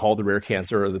building what we call the Rare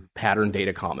Cancer or the Pattern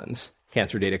Data Commons,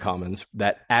 Cancer Data Commons,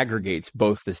 that aggregates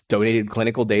both this donated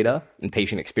clinical data and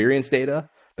patient experience data,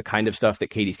 the kind of stuff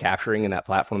that Katie's capturing in that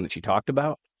platform that she talked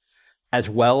about, as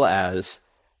well as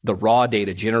the raw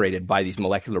data generated by these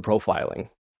molecular profiling,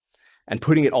 and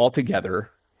putting it all together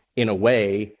in a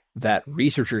way that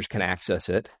researchers can access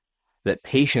it, that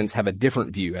patients have a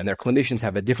different view, and their clinicians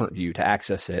have a different view to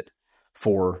access it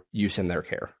for use in their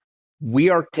care. We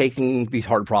are taking these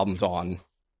hard problems on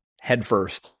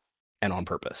headfirst and on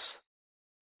purpose,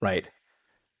 right?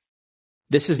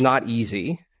 This is not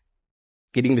easy.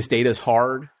 Getting this data is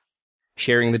hard.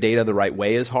 Sharing the data the right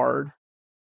way is hard.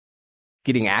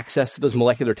 Getting access to those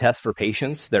molecular tests for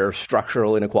patients, there are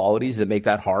structural inequalities that make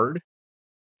that hard.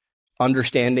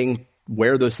 Understanding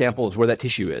where those samples, where that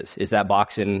tissue is that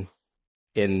box in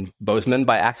Bozeman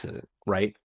by accident,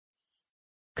 right?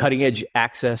 Cutting edge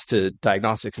access to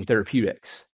diagnostics and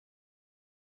therapeutics.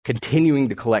 Continuing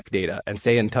to collect data and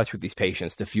stay in touch with these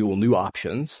patients to fuel new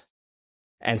options,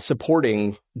 and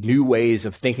supporting new ways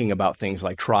of thinking about things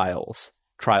like trials,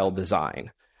 trial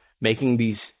design, making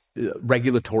these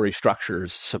regulatory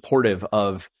structures supportive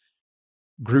of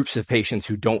groups of patients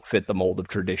who don't fit the mold of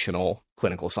traditional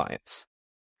clinical science.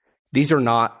 These are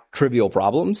not trivial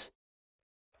problems.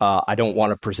 I don't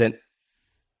want to present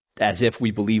as if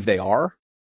we believe they are,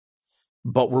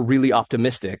 but we're really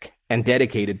optimistic and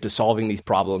dedicated to solving these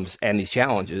problems and these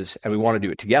challenges, and we want to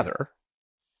do it together.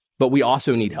 But we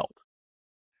also need help.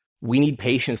 We need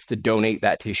patients to donate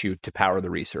that tissue to power the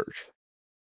research.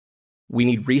 We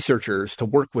need researchers to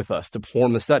work with us to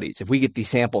perform the studies. If we get these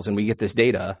samples and we get this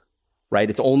data, right,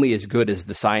 it's only as good as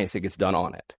the science that gets done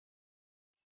on it.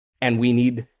 And we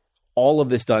need all of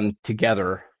this done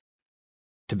together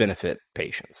to benefit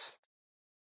patients.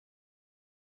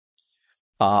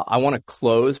 I want to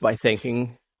close by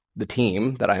thanking the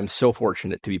team that I am so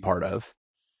fortunate to be part of.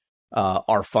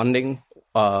 Our funding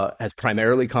has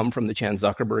primarily come from the Chan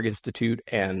Zuckerberg Institute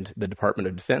and the Department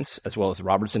of Defense, as well as the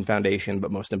Robertson Foundation. But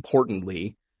most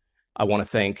importantly, I want to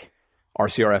thank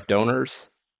RCRF donors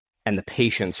and the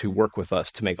patients who work with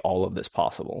us to make all of this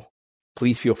possible.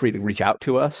 Please feel free to reach out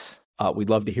to us. We'd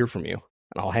love to hear from you.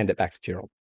 And I'll hand it back to Gerald.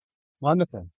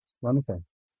 Wonderful. Wonderful.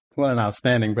 What an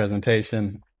outstanding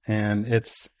presentation. And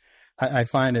I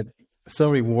find it so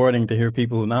rewarding to hear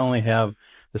people who not only have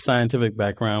the scientific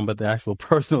background, but the actual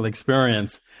personal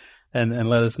experience and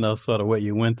let us know sort of what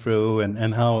you went through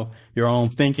and how your own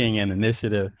thinking and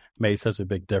initiative made such a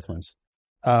big difference.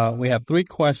 We have 3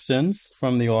 questions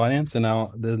from the audience, and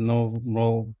there's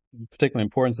no particular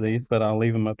importance to these, but I'll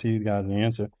leave them up to you guys to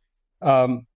answer.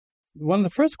 One of the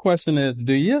first question is,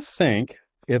 do you think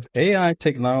if AI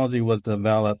technology was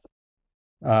developed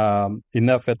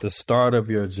enough at the start of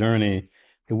your journey,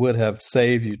 it would have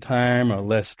saved you time or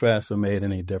less stress or made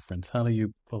any difference? How do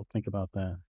you both think about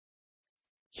that?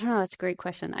 That's a great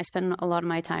question. I spend a lot of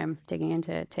my time digging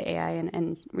into AI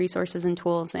and resources and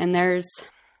tools, and it's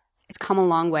come a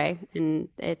long way, and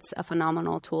it's a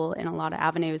phenomenal tool in a lot of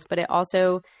avenues, but it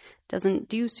also doesn't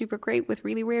do super great with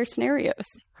really rare scenarios.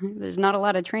 There's not a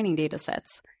lot of training data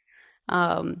sets.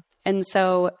 And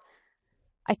so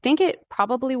I think it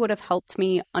probably would have helped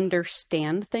me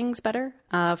understand things better.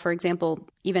 For example,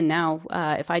 even now,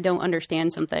 if I don't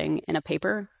understand something in a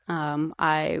paper,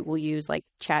 I will use like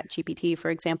ChatGPT, for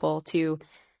example, to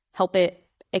help it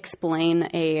explain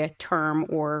a term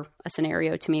or a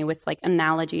scenario to me with like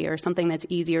analogy or something that's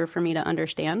easier for me to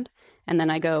understand. And then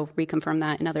I go reconfirm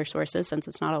that in other sources since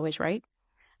it's not always right.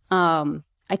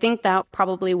 I think that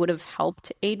probably would have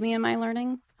helped aid me in my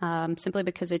learning, simply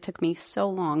because it took me so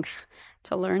long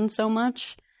to learn so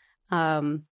much.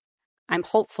 I'm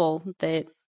hopeful that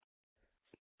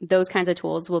those kinds of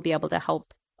tools will be able to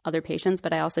help other patients,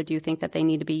 but I also do think that they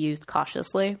need to be used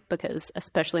cautiously because,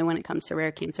 especially when it comes to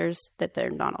rare cancers, that they're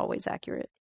not always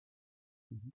accurate.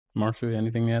 Marshall,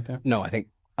 anything to add there? No, I think,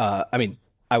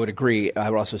 I would agree. I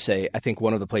would also say, I think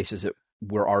one of the places that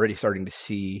we're already starting to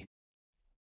see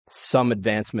some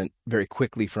advancement very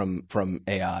quickly from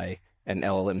AI and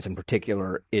LLMs in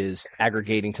particular is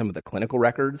aggregating some of the clinical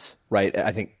records, right?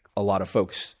 I think a lot of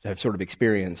folks have sort of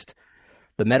experienced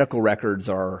the medical records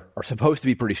are supposed to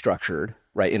be pretty structured,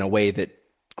 right? In a way that,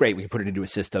 great, we can put it into a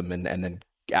system and then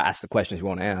ask the questions we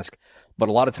want to ask. But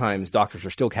a lot of times doctors are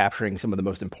still capturing some of the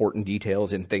most important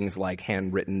details in things like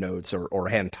handwritten notes or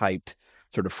hand-typed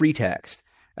sort of free text.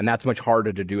 And that's much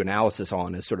harder to do analysis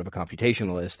on as sort of a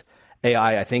computationalist.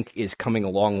 AI, I think, is coming a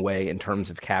long way in terms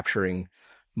of capturing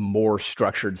more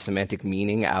structured semantic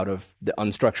meaning out of the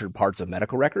unstructured parts of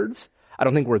medical records. I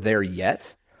don't think we're there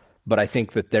yet, but I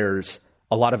think that there's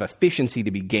a lot of efficiency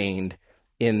to be gained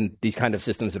in these kind of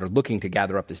systems that are looking to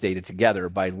gather up this data together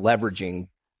by leveraging,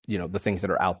 the things that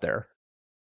are out there.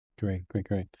 Great.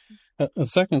 A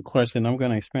second question, I'm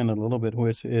going to expand a little bit,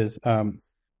 which is,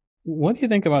 what do you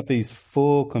think about these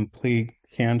full, complete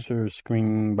cancer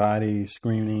screening, body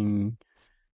screening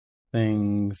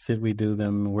things? Should we do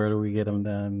them? Where do we get them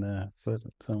done? Put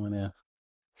someone else.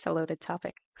 It's a loaded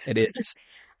topic. It is.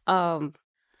 I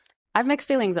have mixed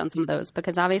feelings on some of those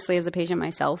because obviously as a patient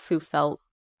myself who felt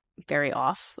very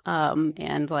off,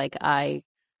 and like I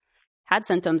had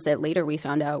symptoms that later we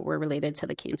found out were related to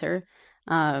the cancer,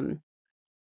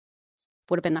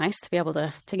 would have been nice to be able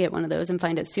to get one of those and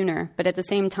find it sooner. But at the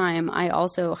same time, I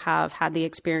also have had the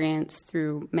experience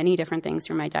through many different things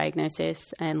through my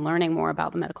diagnosis and learning more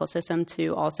about the medical system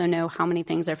to also know how many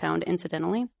things are found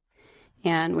incidentally.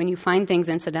 And when you find things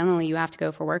incidentally, you have to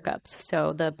go for workups.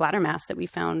 So the bladder mass that we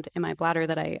found in my bladder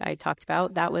that I talked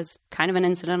about, that was kind of an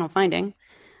incidental finding.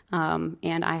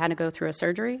 And I had to go through a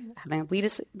surgery, having a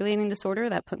bleeding disorder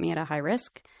that put me at a high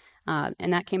risk.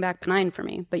 And that came back benign for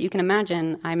me. But you can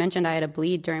imagine, I mentioned I had a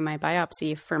bleed during my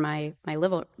biopsy for my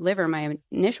liver, my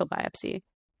initial biopsy.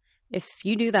 If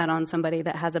you do that on somebody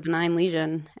that has a benign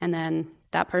lesion and then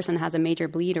that person has a major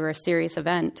bleed or a serious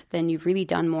event, then you've really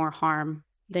done more harm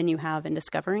than you have in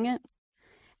discovering it.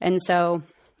 And so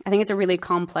I think it's a really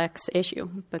complex issue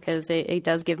because it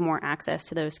does give more access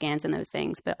to those scans and those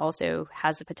things, but also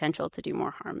has the potential to do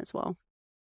more harm as well.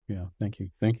 Yeah, thank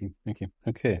you.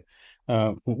 Okay.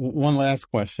 One last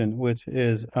question, which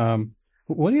is,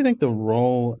 what do you think the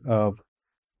role of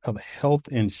health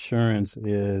insurance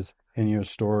is in your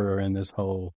story or in this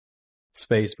whole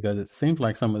space? Because it seems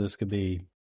like some of this could be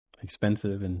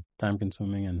expensive and time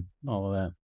consuming and all of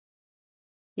that.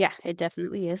 Yeah, it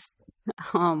definitely is.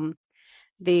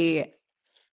 The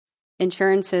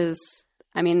insurance is,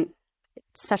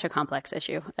 it's such a complex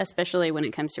issue, especially when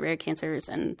it comes to rare cancers,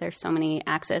 and there's so many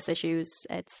access issues.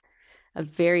 It's a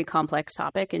very complex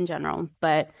topic in general.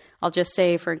 But I'll just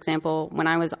say, for example, when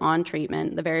I was on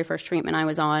treatment, the very first treatment I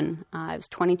was on, it was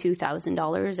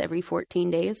 $22,000 every 14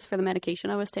 days for the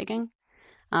medication I was taking.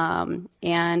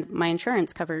 And my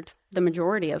insurance covered the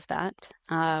majority of that.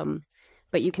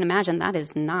 But you can imagine that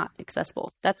is not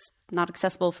accessible. That's not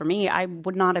accessible for me. I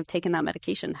would not have taken that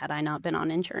medication had I not been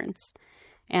on insurance.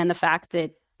 And the fact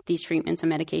that these treatments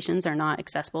and medications are not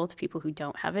accessible to people who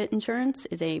don't have insurance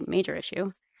is a major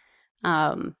issue.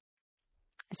 So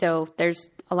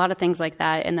there's a lot of things like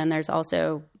that. And then there's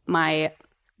also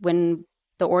when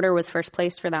the order was first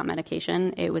placed for that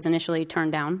medication, it was initially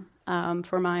turned down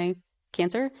for my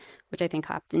cancer, which I think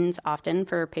happens often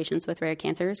for patients with rare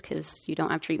cancers because you don't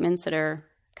have treatments that are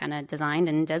kind of designed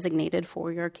and designated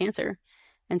for your cancer.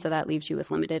 And so that leaves you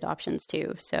with limited options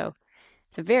too. So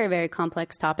it's a very, very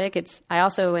complex topic. I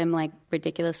also am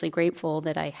ridiculously grateful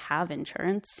that I have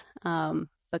insurance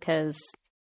because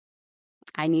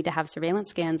I need to have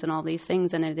surveillance scans and all these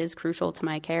things, and it is crucial to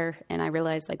my care. And I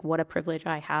realize what a privilege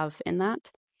I have in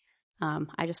that.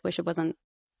 I just wish it wasn't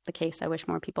the case. I wish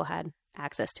more people had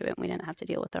access to it and we didn't have to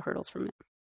deal with the hurdles from it.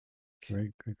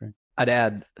 Great. I'd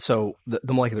add, so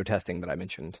the molecular testing that I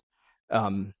mentioned,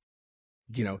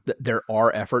 there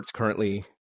are efforts currently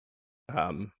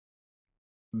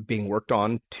being worked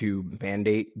on to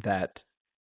mandate that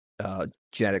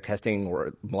genetic testing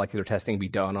or molecular testing be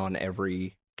done on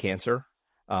every cancer,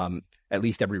 at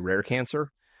least every rare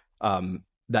cancer.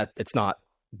 That it's not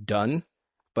done,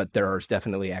 but there's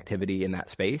definitely activity in that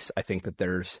space. I think that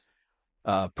there's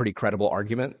a pretty credible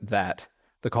argument that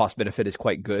the cost benefit is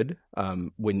quite good.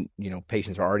 When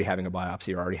patients are already having a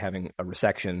biopsy or already having a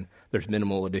resection, there's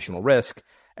minimal additional risk,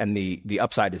 and the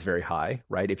upside is very high,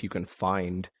 right? If you can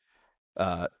find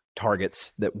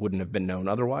targets that wouldn't have been known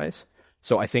otherwise.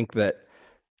 So I think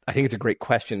it's a great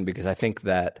question because I think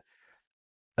that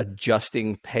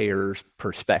adjusting payers'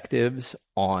 perspectives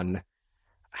on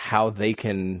how they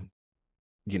can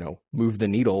move the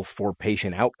needle for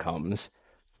patient outcomes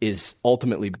is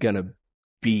ultimately going to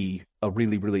be a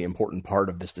really, really important part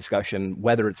of this discussion,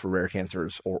 whether it's for rare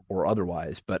cancers or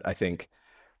otherwise. But I think,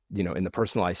 in the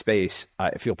personalized space,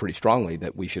 I feel pretty strongly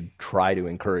that we should try to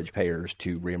encourage payers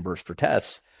to reimburse for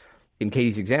tests. In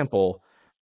Katie's example,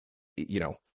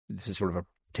 this is sort of a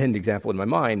pretend example in my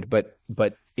mind, but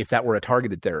if that were a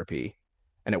targeted therapy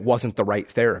and it wasn't the right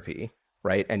therapy,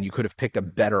 right, and you could have picked a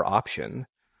better option,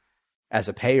 as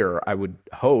a payer, I would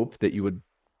hope that you would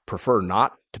prefer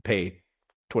not to pay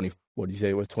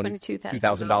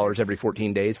 $22,000 every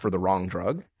 14 days for the wrong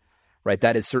drug, right?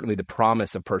 That is certainly the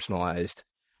promise of personalized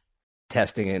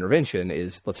testing and intervention,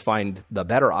 is let's find the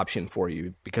better option for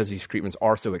you, because these treatments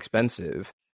are so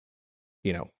expensive.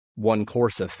 One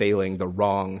course of failing the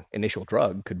wrong initial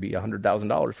drug could be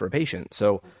 $100,000 for a patient.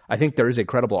 So I think there is a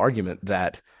credible argument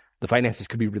that the finances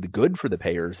could be really good for the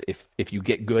payers if you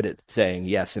get good at saying,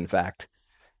 yes, in fact,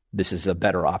 this is a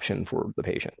better option for the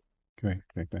patient. Great.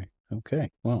 Okay.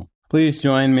 Well, please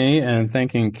join me in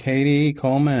thanking Katie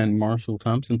Coleman and Marshall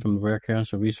Thompson from the Rare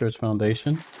Cancer Research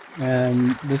Foundation.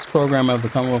 And this program of the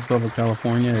Commonwealth Club of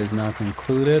California is now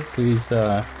concluded. Please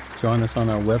join us on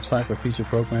our website for future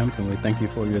programs, and we thank you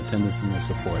for your attendance and your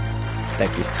support.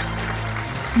 Thank you.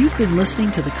 You've been listening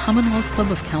to the Commonwealth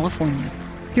Club of California.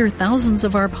 Hear thousands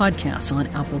of our podcasts on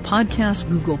Apple Podcasts,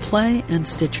 Google Play, and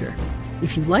Stitcher.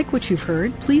 If you like what you've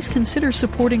heard, please consider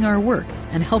supporting our work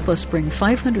and help us bring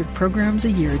 500 programs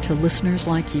a year to listeners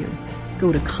like you.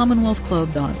 Go to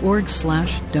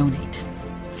commonwealthclub.org/donate.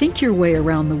 Think your way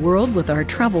around the world with our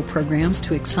travel programs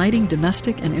to exciting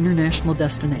domestic and international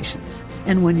destinations.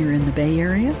 And when you're in the Bay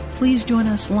Area, please join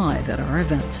us live at our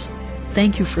events.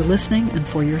 Thank you for listening and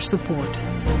for your support.